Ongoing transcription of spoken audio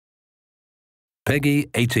Peggy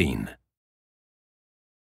 18.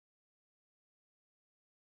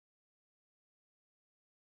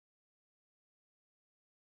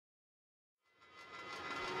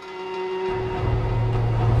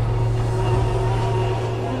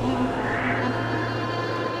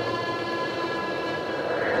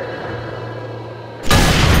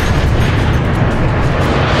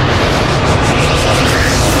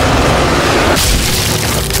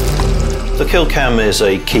 The KillCam is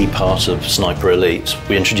a key part of Sniper Elite.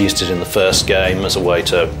 We introduced it in the first game as a way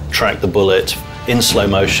to track the bullet in slow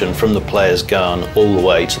motion from the player's gun all the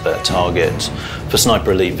way to their target. For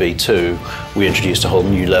Sniper Elite V2, we introduced a whole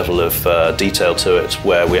new level of detail to it,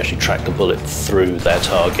 where we actually track the bullet through their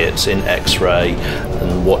targets in X-ray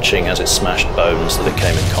and watching as it smashed bones that it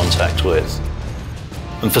came in contact with.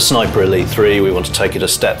 And for Sniper Elite 3, we want to take it a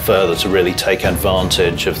step further to really take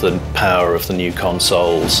advantage of the power of the new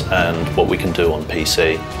consoles and what we can do on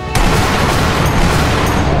PC.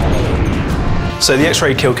 So the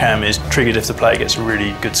X-ray KillCam is triggered if the player gets a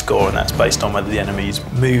really good score, and that's based on whether the enemy is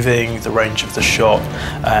moving, the range of the shot,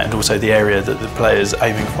 and also the area that the player is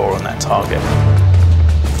aiming for on that target.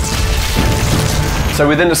 So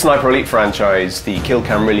within the Sniper Elite franchise, the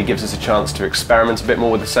KillCam really gives us a chance to experiment a bit more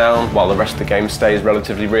with the sound while the rest of the game stays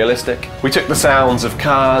relatively realistic. We took the sounds of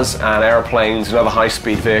cars and aeroplanes and other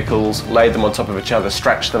high-speed vehicles, laid them on top of each other,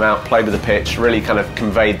 stretched them out, played with the pitch, really kind of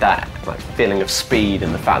conveyed that feeling of speed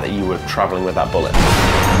and the fact that you were travelling with that bullet.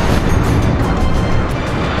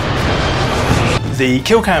 The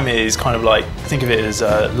KillCam is kind of like, think of it as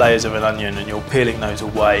layers of an onion, and you're peeling those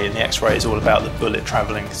away, and the X-ray is all about the bullet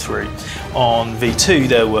travelling through. On V2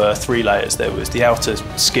 there were 3 layers. There was the outer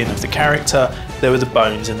skin of the character, there were the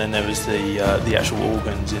bones, and then there was the actual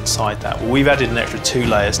organs inside that. Well, we've added an extra 2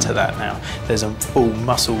 layers to that now. There's a full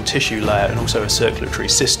muscle tissue layer and also a circulatory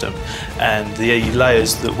system, and the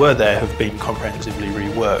layers that were there have been comprehensively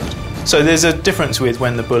reworked. So there's a difference with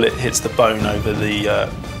when the bullet hits the bone over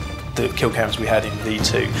the KillCams we had in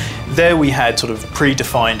V2. There we had sort of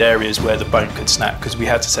predefined areas where the bone could snap because we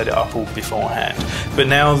had to set it up all beforehand. But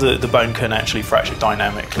now the bone can actually fracture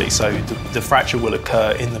dynamically, so the fracture will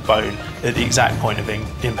occur in the bone at the exact point of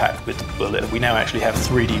impact with the bullet. We now actually have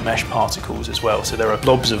 3D mesh particles as well, so there are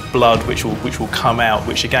blobs of blood which will come out,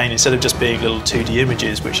 which again, instead of just being little 2D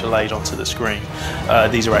images which are laid onto the screen,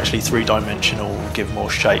 these are actually 3-dimensional and give more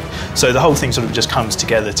shape. So the whole thing sort of just comes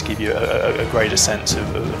together to give you a greater sense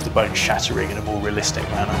of the bone shattering in a more realistic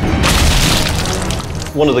manner.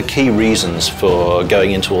 One of the key reasons for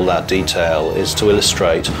going into all that detail is to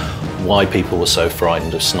illustrate why people were so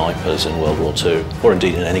frightened of snipers in World War II, or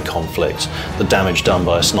indeed in any conflict. The damage done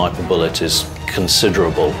by a sniper bullet is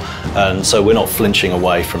considerable, and so we're not flinching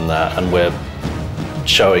away from that, and we're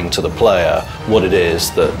showing to the player what it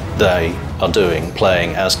is that they are doing,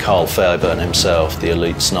 playing as Carl Fairburn himself, the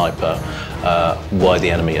elite sniper, why the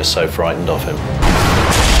enemy is so frightened of him.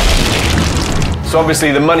 So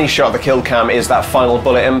obviously the money shot of the KillCam is that final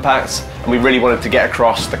bullet impact, and we really wanted to get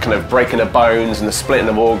across the kind of breaking of bones and the splitting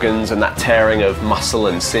of organs and that tearing of muscle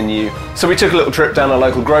and sinew. So we took a little trip down to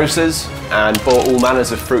local grocers and bought all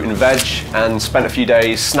manners of fruit and veg and spent a few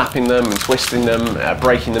days snapping them and twisting them,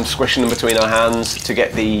 breaking them, squishing them between our hands to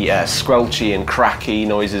get the squelchy and cracky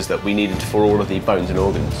noises that we needed for all of the bones and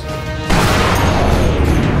organs.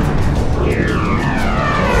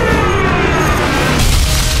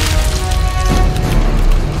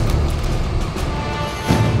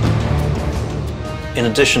 In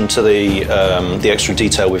addition to the extra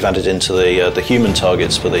detail we've added into the human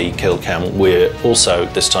targets for the KillCam, we're also,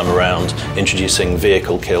 this time around, introducing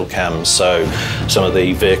vehicle KillCams. So some of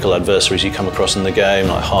the vehicle adversaries you come across in the game,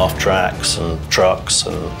 like half-tracks and trucks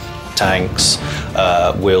and tanks,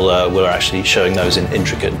 we're actually showing those in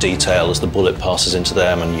intricate detail as the bullet passes into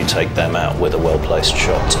them and you take them out with a well-placed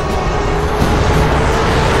shot.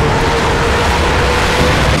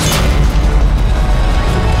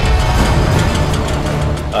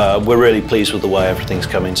 We're really pleased with the way everything's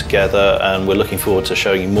coming together, and we're looking forward to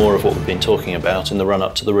showing you more of what we've been talking about in the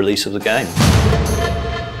run-up to the release of the game.